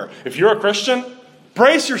everywhere? If you're a Christian,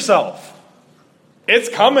 brace yourself. It's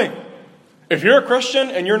coming. If you're a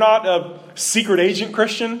Christian and you're not a secret agent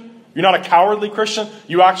Christian, You're not a cowardly Christian.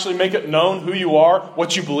 You actually make it known who you are,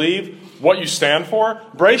 what you believe, what you stand for.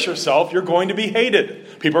 Brace yourself. You're going to be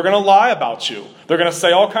hated. People are going to lie about you. They're going to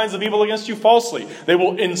say all kinds of evil against you falsely. They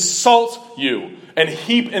will insult you and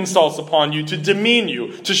heap insults upon you to demean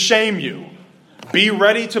you, to shame you. Be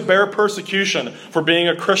ready to bear persecution for being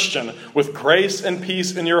a Christian with grace and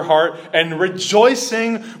peace in your heart and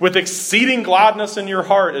rejoicing with exceeding gladness in your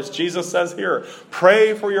heart, as Jesus says here.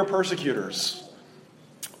 Pray for your persecutors.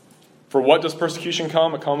 For what does persecution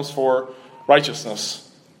come? It comes for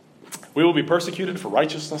righteousness. We will be persecuted for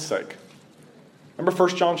righteousness' sake. Remember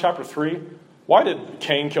 1 John chapter 3? Why did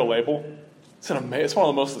Cain kill Abel? It's one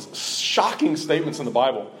of the most shocking statements in the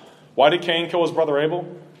Bible. Why did Cain kill his brother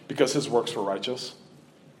Abel? Because his works were righteous.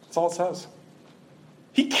 That's all it says.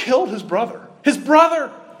 He killed his brother. His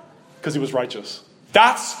brother! Because he was righteous.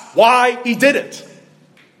 That's why he did it.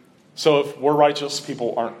 So if we're righteous,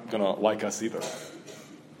 people aren't going to like us either.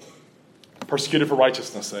 Persecuted for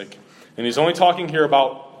righteousness' sake. And he's only talking here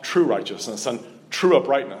about true righteousness and true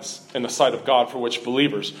uprightness in the sight of God, for which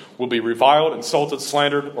believers will be reviled, insulted,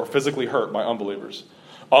 slandered, or physically hurt by unbelievers.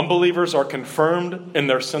 Unbelievers are confirmed in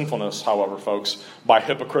their sinfulness, however, folks, by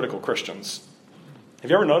hypocritical Christians. Have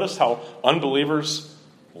you ever noticed how unbelievers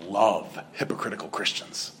love hypocritical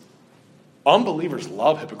Christians? Unbelievers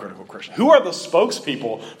love hypocritical Christians. Who are the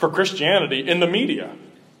spokespeople for Christianity in the media?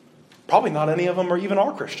 Probably not any of them even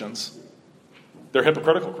are Christians. They're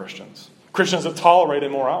hypocritical Christians. Christians that tolerate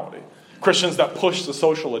immorality. Christians that push the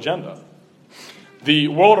social agenda. The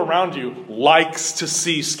world around you likes to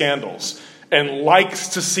see scandals and likes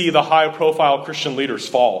to see the high-profile Christian leaders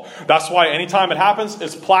fall. That's why anytime it happens,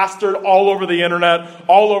 it's plastered all over the internet,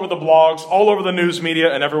 all over the blogs, all over the news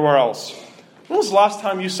media, and everywhere else. When was the last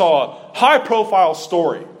time you saw a high-profile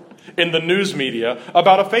story in the news media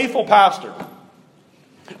about a faithful pastor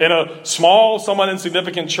in a small, somewhat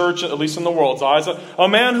insignificant church, at least in the world's eyes, a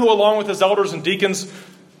man who, along with his elders and deacons,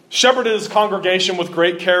 shepherded his congregation with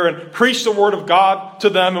great care and preached the word of God to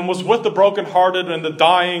them and was with the brokenhearted and the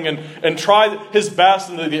dying and tried his best,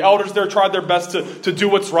 and the elders there tried their best to do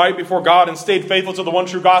what's right before God and stayed faithful to the one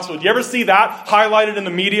true gospel. Do you ever see that highlighted in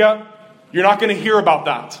the media? You're not going to hear about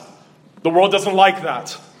that. The world doesn't like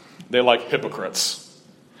that. They like hypocrites.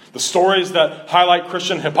 The stories that highlight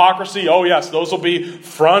Christian hypocrisy, oh yes, those will be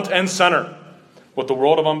front and center. What the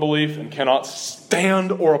world of unbelief and cannot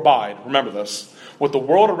stand or abide, remember this, what the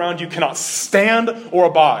world around you cannot stand or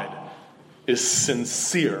abide is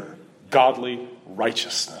sincere, godly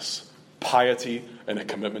righteousness, piety, and a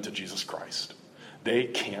commitment to Jesus Christ. They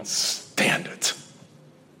can't stand it.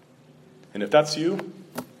 And if that's you,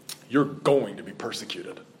 you're going to be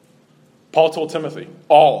persecuted. Paul told Timothy,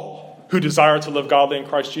 all who desire to live godly in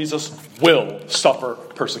Christ Jesus will suffer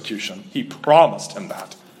persecution. He promised him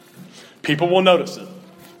that. People will notice it.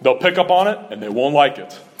 They'll pick up on it, and they won't like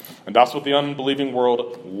it. And that's what the unbelieving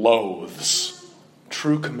world loathes.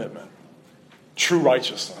 True commitment, true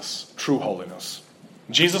righteousness, true holiness.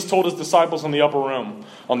 Jesus told his disciples in the upper room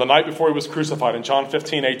on the night before he was crucified in John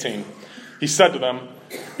 15:18. He said to them,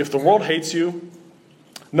 if the world hates you,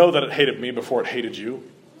 know that it hated me before it hated you.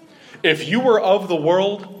 If you were of the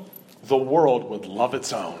world would love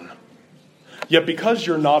its own. Yet because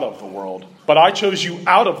you're not of the world, but I chose you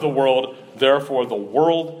out of the world, therefore the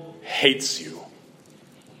world hates you.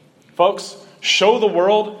 Folks, show the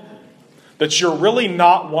world that you're really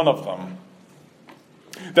not one of them.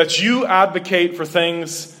 That you advocate for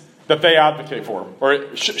things that they advocate for.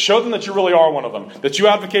 Or show them that you really are one of them. That you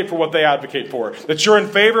advocate for what they advocate for. That you're in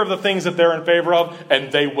favor of the things that they're in favor of,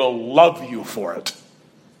 and they will love you for it.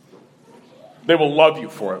 They will love you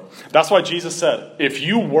for it. That's why Jesus said, if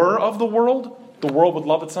you were of the world would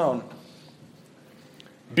love its own.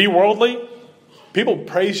 Be worldly. People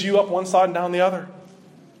praise you up one side and down the other.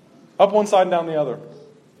 Up one side and down the other.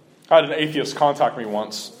 I had an atheist contact me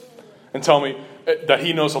once and tell me that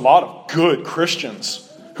he knows a lot of good Christians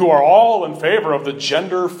who are all in favor of the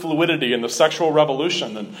gender fluidity and the sexual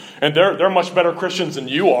revolution. And they're much better Christians than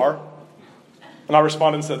you are. And I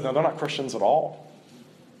responded and said, no, they're not Christians at all.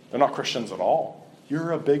 They're not Christians at all.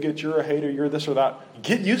 You're a bigot, you're a hater, you're this or that.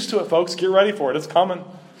 Get used to it, folks. Get ready for it. It's coming.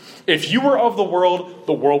 If you were of the world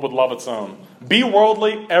would love its own. Be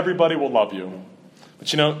worldly, everybody will love you.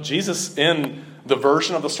 But you know, Jesus, in the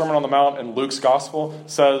version of the Sermon on the Mount in Luke's Gospel,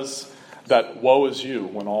 says that woe is you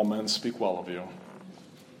when all men speak well of you.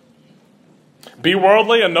 Be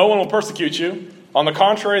worldly and no one will persecute you. On the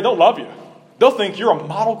contrary, they'll love you. They'll think you're a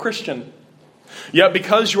model Christian. Yet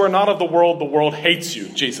because you are not of the world hates you,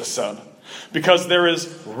 Jesus said. because there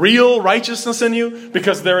is real righteousness in you,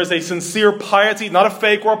 because there is a sincere piety, not a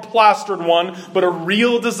fake or a plastered one, but a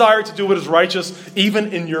real desire to do what is righteous,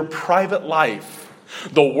 even in your private life,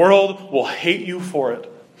 the world will hate you for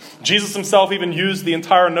it. Jesus himself even used the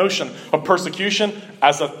entire notion of persecution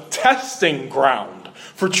as a testing ground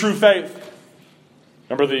for true faith.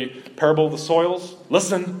 Remember the parable of the soils?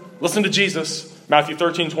 Listen to Jesus, Matthew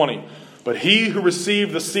 13:20. But he who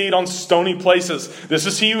received the seed on stony places, this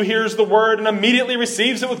is he who hears the word and immediately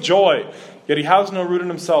receives it with joy. Yet he has no root in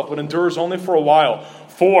himself, but endures only for a while.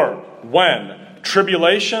 For when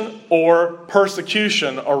tribulation or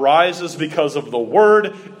persecution arises because of the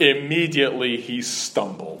word, immediately he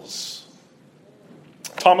stumbles.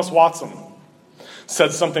 Thomas Watson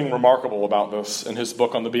said something remarkable about this in his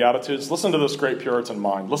book on the Beatitudes. Listen to this great Puritan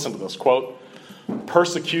mind. Listen to this quote.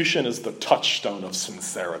 Persecution is the touchstone of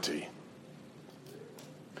sincerity.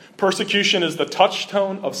 Persecution is the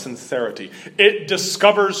touchstone of sincerity. It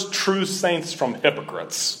discovers true saints from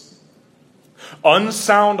hypocrites.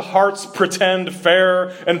 Unsound hearts pretend fair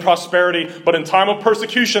and prosperity, but in time of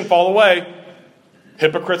persecution fall away.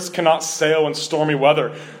 Hypocrites cannot sail in stormy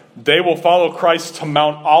weather. They will follow Christ to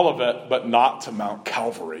Mount Olivet, but not to Mount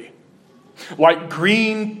Calvary. Like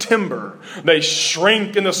green timber, they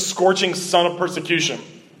shrink in the scorching sun of persecution.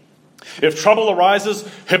 If trouble arises,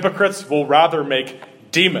 hypocrites will rather make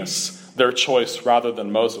Demas their choice rather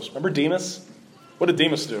than Moses. Remember Demas? What did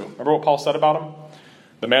Demas do? Remember what Paul said about him?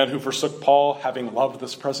 The man who forsook Paul, having loved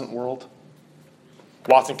this present world.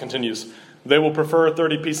 Watson continues, they will prefer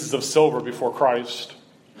 30 pieces of silver before Christ.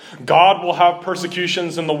 God will have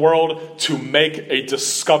persecutions in the world to make a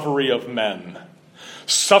discovery of men.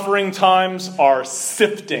 Suffering times are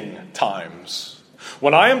sifting times.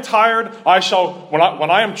 When I am tired, when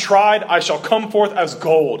I am tried, I shall come forth as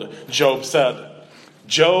gold, Job said.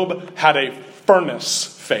 Job had a furnace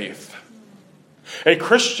faith. A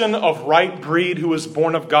Christian of right breed who is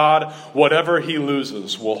born of God, whatever he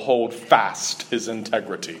loses will hold fast his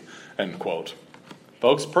integrity. End quote.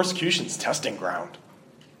 Folks, persecution's testing ground.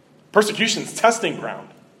 Persecution's testing ground.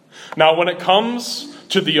 Now, when it comes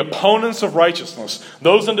to the opponents of righteousness,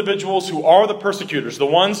 those individuals who are the persecutors, the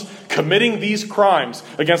ones committing these crimes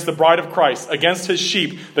against the bride of Christ, against his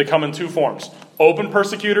sheep, they come in two forms: open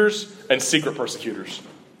persecutors and secret persecutors.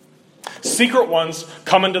 Secret ones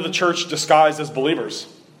come into the church disguised as believers,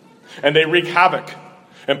 and they wreak havoc.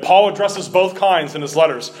 And Paul addresses both kinds in his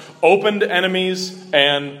letters: opened enemies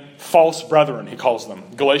and false brethren, he calls them.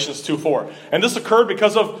 Galatians 2:4. And this occurred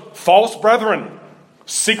because of false brethren,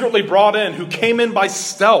 secretly brought in, who came in by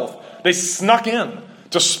stealth. They snuck in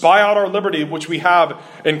to spy out our liberty, which we have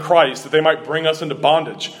in Christ, that they might bring us into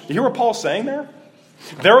bondage. You hear what Paul's saying there?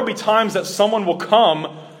 There will be times that someone will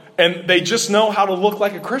come and they just know how to look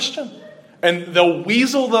like a Christian. And they'll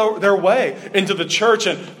weasel their way into the church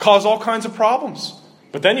and cause all kinds of problems.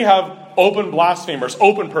 But then you have open blasphemers,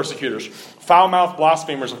 open persecutors, foul-mouthed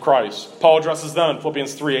blasphemers of Christ. Paul addresses them in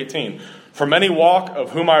Philippians 3:18. For many walk,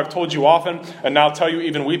 of whom I have told you often, and now tell you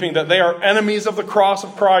even weeping, that they are enemies of the cross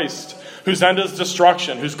of Christ, whose end is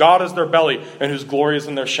destruction, whose God is their belly, and whose glory is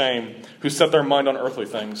in their shame, who set their mind on earthly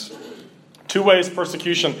things. Two ways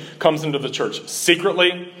persecution comes into the church: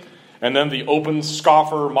 secretly, and then the open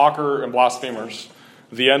scoffer, mocker, and blasphemers.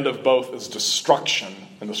 The end of both is destruction,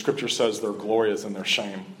 and the scripture says their glory is in their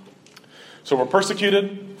shame. So we're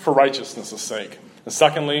persecuted for righteousness' sake. And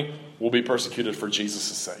secondly, we'll be persecuted for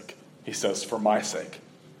Jesus' sake. He says, for my sake.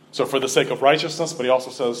 So for the sake of righteousness, but he also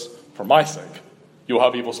says, for my sake, you'll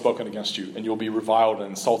have evil spoken against you, and you'll be reviled and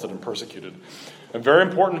insulted and persecuted. A very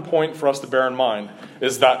important point for us to bear in mind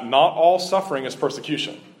is that not all suffering is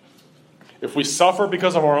persecution. If we suffer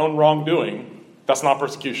because of our own wrongdoing, that's not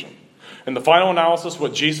persecution. In the final analysis,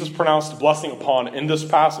 what Jesus pronounced blessing upon in this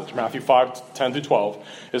passage, Matthew 5:10-12,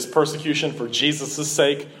 is persecution for Jesus'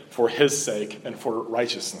 sake, for his sake, and for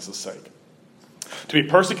righteousness' sake. To be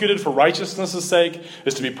persecuted for righteousness' sake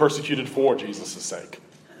is to be persecuted for Jesus' sake.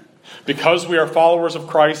 Because we are followers of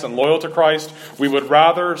Christ and loyal to Christ, we would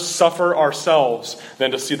rather suffer ourselves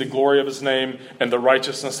than to see the glory of his name and the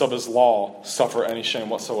righteousness of his law suffer any shame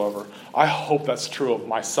whatsoever. I hope that's true of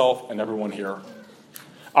myself and everyone here.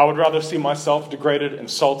 I would rather see myself degraded,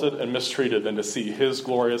 insulted, and mistreated than to see his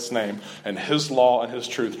glorious name and his law and his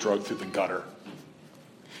truth dragged through the gutter.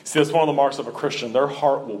 See, that's one of the marks of a Christian. Their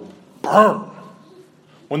heart will burn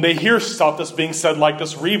when they hear stuff that's being said like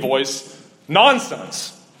this revoice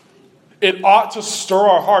nonsense. It ought to stir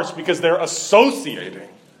our hearts because they're associating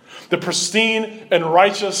the pristine and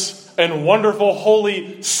righteous and wonderful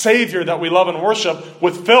holy Savior that we love and worship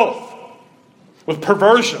with filth, with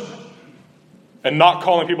perversion, and not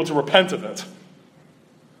calling people to repent of it.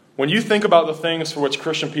 When you think about the things for which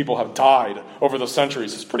Christian people have died over the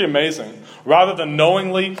centuries, it's pretty amazing. Rather than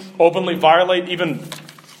knowingly, openly violate even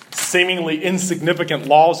seemingly insignificant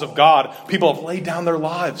laws of God, people have laid down their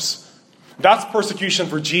lives. That's persecution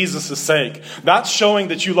for Jesus' sake. That's showing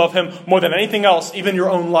that you love him more than anything else, even your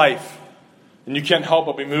own life. And you can't help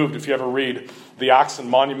but be moved if you ever read the Acts and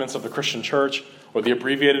Monuments of the Christian Church, or the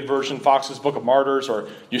abbreviated version, Fox's Book of Martyrs, or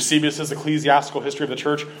Eusebius' Ecclesiastical History of the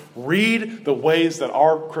Church. Read the ways that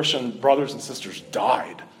our Christian brothers and sisters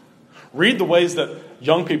died. Read the ways that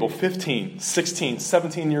young people, 15, 16,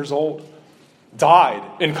 17 years old, died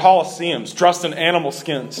in coliseums, dressed in animal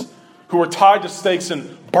skins, who were tied to stakes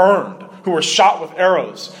and burned, who were shot with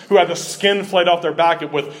arrows, who had the skin flayed off their back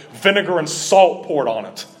with vinegar and salt poured on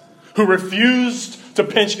it, who refused to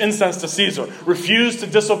pinch incense to Caesar, refused to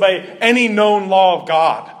disobey any known law of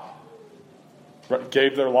God,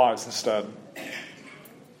 gave their lives instead.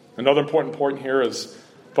 Another important point here is,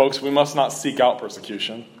 folks, we must not seek out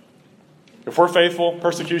persecution. If we're faithful,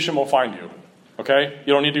 persecution will find you. Okay?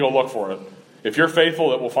 You don't need to go look for it. If you're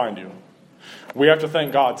faithful, it will find you. We have to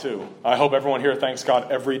thank God too. I hope everyone here thanks God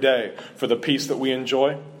every day for the peace that we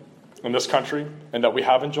enjoy in this country and that we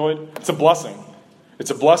have enjoyed. It's a blessing. It's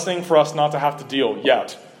a blessing for us not to have to deal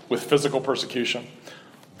yet with physical persecution.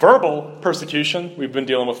 Verbal persecution, we've been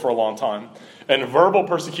dealing with for a long time. And verbal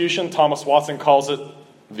persecution, Thomas Watson calls it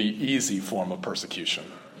the easy form of persecution.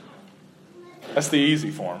 That's the easy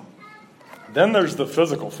form. Then there's the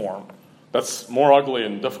physical form. That's more ugly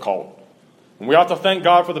and difficult. And we ought to thank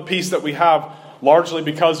God for the peace that we have, largely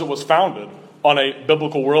because it was founded on a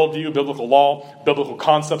biblical worldview, biblical law, biblical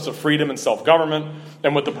concepts of freedom and self-government,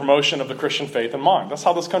 and with the promotion of the Christian faith in mind. That's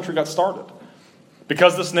how this country got started.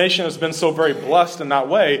 Because this nation has been so very blessed in that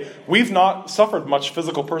way, we've not suffered much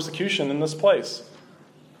physical persecution in this place.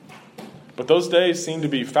 But those days seem to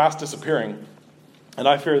be fast disappearing, and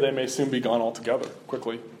I fear they may soon be gone altogether,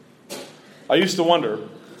 quickly. I used to wonder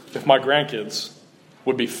if my grandkids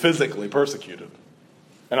would be physically persecuted.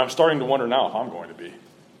 And I'm starting to wonder now if I'm going to be.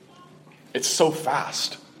 It's so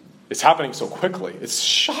fast. It's happening so quickly. It's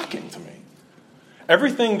shocking to me.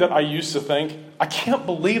 Everything that I used to think, I can't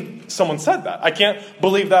believe someone said that. I can't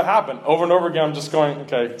believe that happened. Over and over again, I'm just going,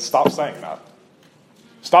 okay, stop saying that.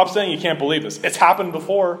 Stop saying you can't believe this. It's happened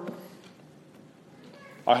before.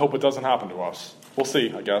 I hope it doesn't happen to us. We'll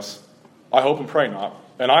see, I guess. I hope and pray not.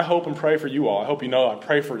 And I hope and pray for you all. I hope you know I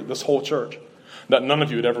pray for this whole church, that none of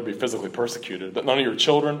you would ever be physically persecuted, that none of your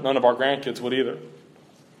children, none of our grandkids would either.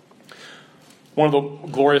 One of the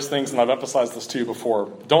glorious things, and I've emphasized this to you before,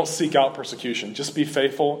 don't seek out persecution. Just be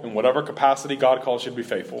faithful in whatever capacity God calls you to be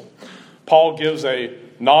faithful. Paul gives a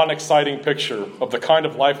non-exciting picture of the kind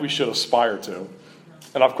of life we should aspire to.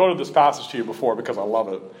 And I've quoted this passage to you before because I love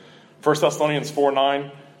it. 1 Thessalonians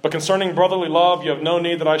 4:9. But concerning brotherly love, you have no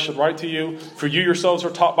need that I should write to you, for you yourselves are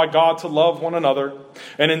taught by God to love one another.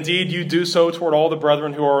 And indeed you do so toward all the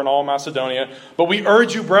brethren who are in all Macedonia. But we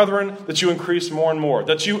urge you, brethren, that you increase more and more,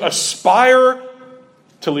 that you aspire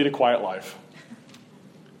to lead a quiet life,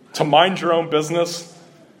 to mind your own business,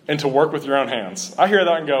 and to work with your own hands. I hear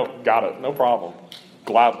that and go, got it, no problem,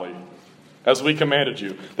 gladly, as we commanded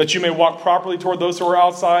you, that you may walk properly toward those who are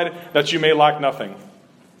outside, that you may lack nothing.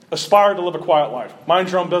 Aspire to live a quiet life.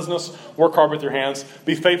 Mind your own business. Work hard with your hands.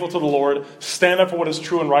 Be faithful to the Lord. Stand up for what is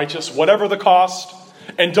true and righteous, whatever the cost.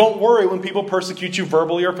 And don't worry when people persecute you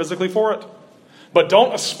verbally or physically for it. But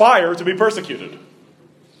don't aspire to be persecuted.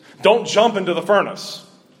 Don't jump into the furnace.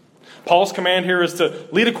 Paul's command here is to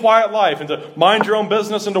lead a quiet life and to mind your own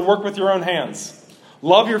business and to work with your own hands.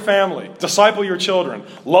 Love your family. Disciple your children.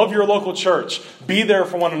 Love your local church. Be there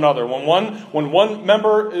for one another. When one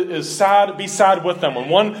member is sad, be sad with them. When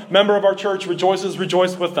one member of our church rejoices,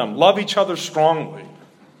 rejoice with them. Love each other strongly.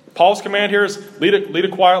 Paul's command here is lead a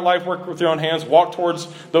quiet life, work with your own hands, walk towards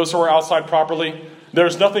those who are outside properly.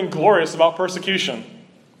 There's nothing glorious about persecution.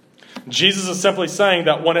 Jesus is simply saying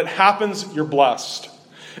that when it happens, you're blessed.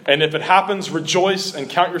 And if it happens, rejoice and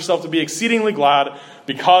count yourself to be exceedingly glad,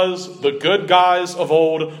 because the good guys of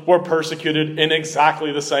old were persecuted in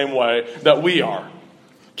exactly the same way that we are.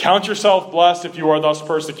 Count yourself blessed if you are thus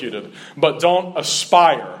persecuted, but don't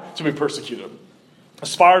aspire to be persecuted.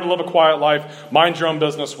 Aspire to live a quiet life, mind your own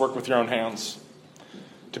business, work with your own hands.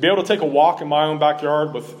 To be able to take a walk in my own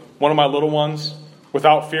backyard with one of my little ones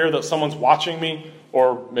without fear that someone's watching me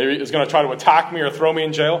or maybe is going to try to attack me or throw me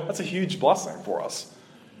in jail, that's a huge blessing for us.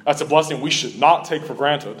 That's a blessing we should not take for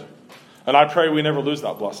granted. And I pray we never lose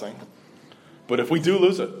that blessing. But if we do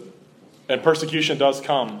lose it, and persecution does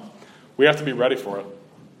come, we have to be ready for it.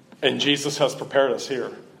 And Jesus has prepared us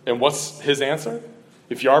here. And what's his answer?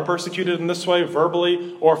 If you are persecuted in this way,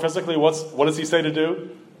 verbally or physically, what does he say to do?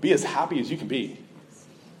 be as happy as you can be.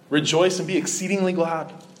 Rejoice and be exceedingly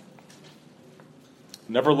glad.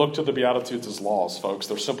 Never look to the Beatitudes as laws, folks.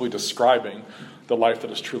 They're simply describing the life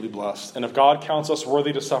that is truly blessed. And if God counts us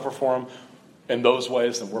worthy to suffer for him in those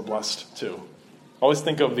ways, then we're blessed too. I always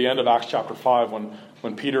think of the end of Acts chapter 5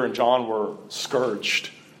 when Peter and John were scourged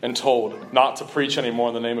and told not to preach anymore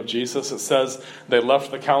in the name of Jesus. It says they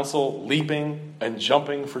left the council leaping and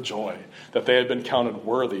jumping for joy that they had been counted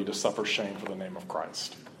worthy to suffer shame for the name of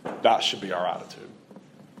Christ. That should be our attitude.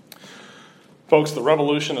 Folks, the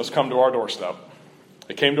revolution has come to our doorstep.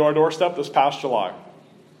 It came to our doorstep this past July.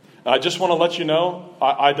 And I just want to let you know,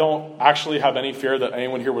 I don't actually have any fear that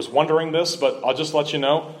anyone here was wondering this, but I'll just let you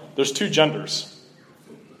know, there's 2 genders.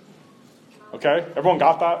 Okay? Everyone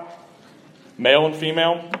got that? Male and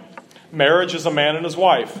female. Marriage is a man and his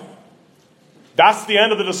wife. That's the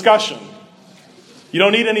end of the discussion. You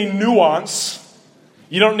don't need any nuance.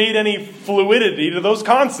 You don't need any fluidity to those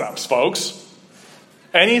concepts, folks.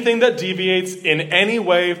 Anything that deviates in any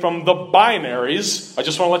way from the binaries, I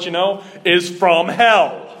just want to let you know, is from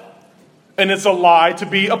hell. And it's a lie to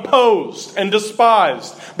be opposed and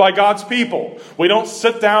despised by God's people. We don't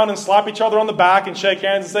sit down and slap each other on the back and shake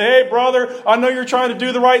hands and say, hey, brother, I know you're trying to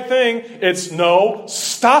do the right thing. It's no,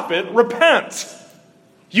 stop it, repent.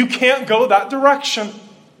 You can't go that direction.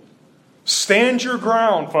 Stand your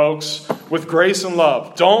ground, folks, with grace and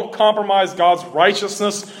love. Don't compromise God's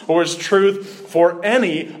righteousness or his truth for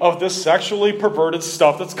any of this sexually perverted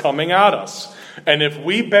stuff that's coming at us. And if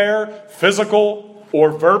we bear physical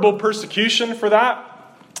or verbal persecution for that,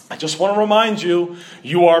 I just want to remind you,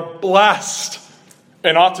 you are blessed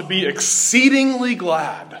and ought to be exceedingly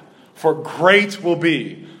glad, for great will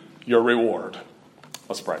be your reward.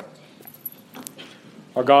 Let's pray.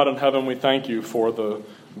 Our God in heaven, we thank you for the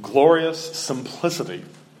glorious simplicity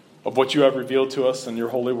of what you have revealed to us in your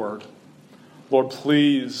holy word. Lord,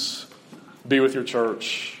 please be with your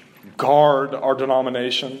church. Guard our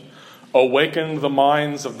denomination. Awaken the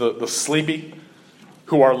minds of the sleepy,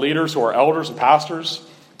 who are leaders, who are elders and pastors,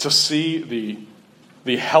 to see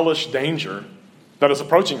the hellish danger that is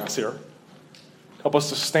approaching us here. Help us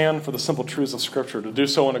to stand for the simple truths of Scripture, to do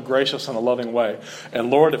so in a gracious and a loving way. And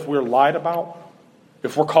Lord, if we're lied about,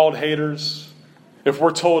 if we're called haters, if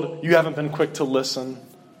we're told you haven't been quick to listen,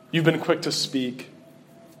 you've been quick to speak,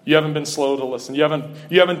 you haven't been slow to listen, you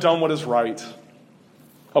haven't done what is right,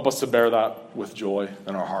 help us to bear that with joy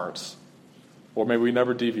in our hearts. Or may we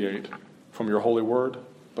never deviate from your holy word,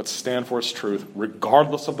 but stand for its truth,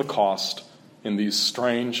 regardless of the cost in these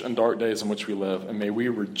strange and dark days in which we live. And may we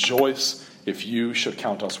rejoice if you should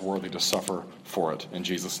count us worthy to suffer for it. In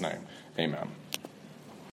Jesus' name, amen.